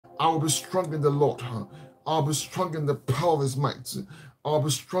I will be strong in the Lord. I'll be strong in the power of his might. I'll be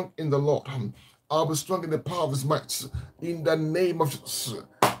strong in the Lord. I'll be strong in the power of his might. In the name of Jesus.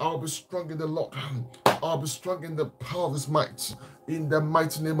 I'll be strong in the Lord. I'll be strong in the power of his might. In the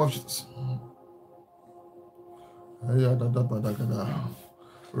mighty name of Jesus.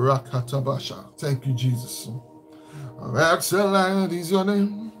 Thank you, Jesus. Excellent is your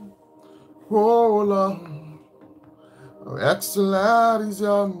name. Oh Lord. Excellent is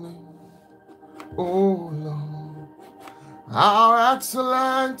your name. Oh Lord. How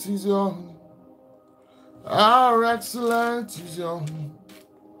excellent is your name. How excellent is your name.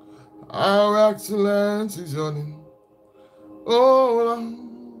 How excellent is your name. Oh Lord.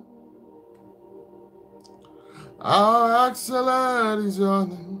 How excellent is your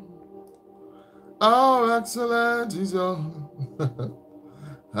name. How excellent is your name.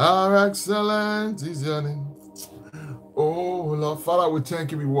 How excellent is your name. Oh Lord, Father, we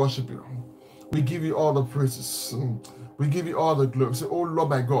thank you, we worship you. We give you all the praises. We give you all the glory. Say, oh Lord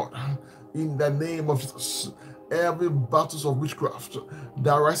my God, in the name of Jesus, every battles of witchcraft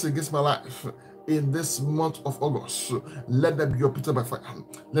that rise against my life in this month of August, let them be uprooted by fire.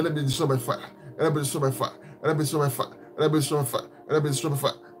 Let them be destroyed by fire. Let them be destroyed by fire. Let them be destroyed by fire. Let them be destroyed by fire. Let them be destroyed by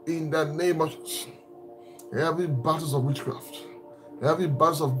fire. In the name of Jesus, every battles of witchcraft, every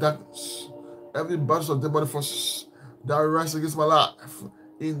battles of darkness, every battles of demonic forces that rise against my life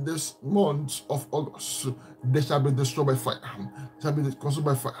in this month of August, they shall be destroyed by fire. They shall be consumed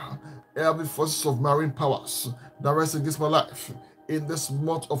by fire. Every forces of marine powers that rise against my life in this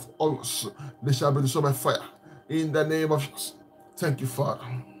month of August, they shall be destroyed by fire. In the name of Jesus. Thank you, Father.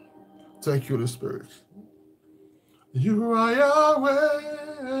 Thank you, Holy Spirit. You are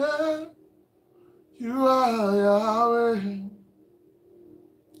Yahweh. You are Yahweh.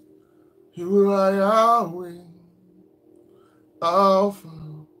 You are Yahweh. Alpha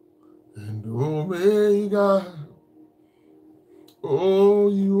and Omega. Oh,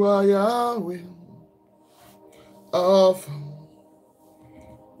 you are Yahweh. Alpha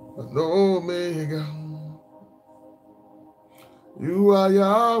and Omega. You are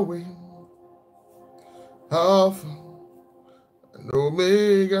Yahweh. Alpha and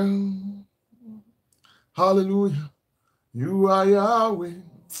Omega. Hallelujah. You are Yahweh.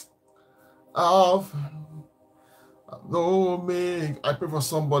 Alpha and Omega. I pray for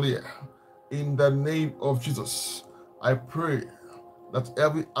somebody in the name of Jesus. I pray that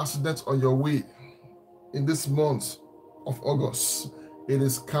every accident on your way in this month of August, it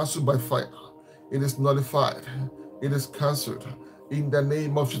is cancelled by fire. It is nullified. It is cancelled in the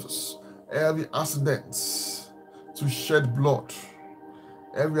name of Jesus. Every accident to shed blood,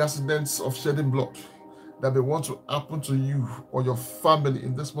 every accident of shedding blood that may want to happen to you or your family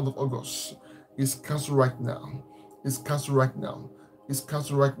in this month of August is cancelled right now. It's cancelled right now. It's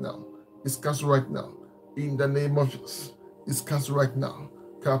cancelled right now. It's cancelled right now. In the name of Jesus. It's cancelled right now.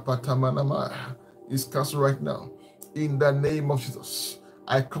 It's cancelled right now. In the name of Jesus.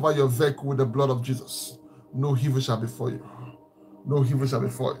 I cover your vehicle with the blood of Jesus. No evil shall befall you. No evil shall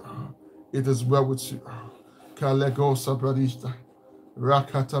befall you. It is well with you. Kalego sabradista.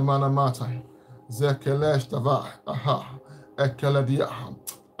 Rakatamana matai. Zekelesh tava. Aha. Ekeledia.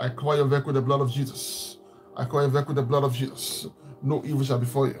 I cover your vehicle with the blood of Jesus. I cover your vehicle with the blood of Jesus. No evil shall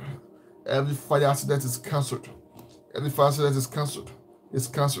befall you. Every fire accident is cancelled. Every fire accident is cancelled. It's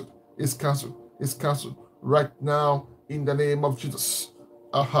cancelled. It's cancelled. It's cancelled. Right now, in the name of Jesus.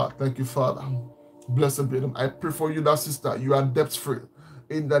 Aha. Thank you, Father. Blessed be them. I pray for you, that sister. You are debt free.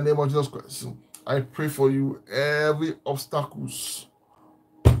 In the name of Jesus Christ. I pray for you. Every obstacles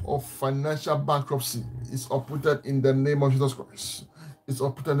of financial bankruptcy is uprooted in the name of Jesus Christ. It's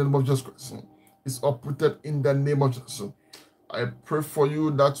uprooted in the name of Jesus Christ. It's uprooted in the name of Jesus. I pray for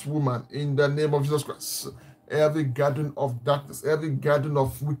you, that woman, in the name of Jesus Christ. Every gathering of darkness, every gathering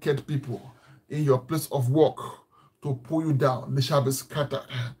of wicked people in your place of work to pull you down, they shall be scattered.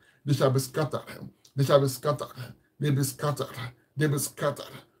 They shall be scattered. They shall be scattered. They be scattered. They be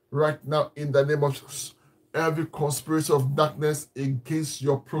scattered. Right now, in the name of Jesus. Every conspiracy of darkness against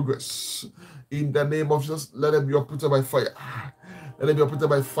your progress, in the name of Jesus, let it be uprooted by fire. Let it be uprooted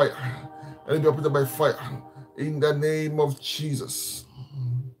by fire. Let it be uprooted by fire. In the name of Jesus.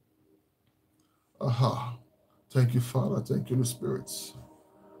 Aha. Thank you, Father. Thank you, the Spirit.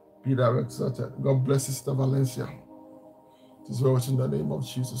 Be thou exalted. God bless Sister Valencia. It is well in the name of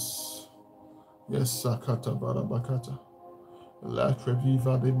Jesus. Yes, Sakata Barabakata. La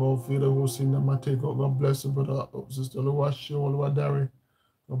Treviva de Movida was in the Matego. God bless you, brother. Sister Luwashi Oluwadari.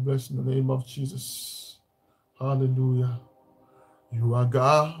 God bless in the name of Jesus. Hallelujah. You are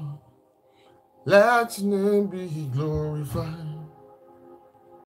God. Let your name be glorified.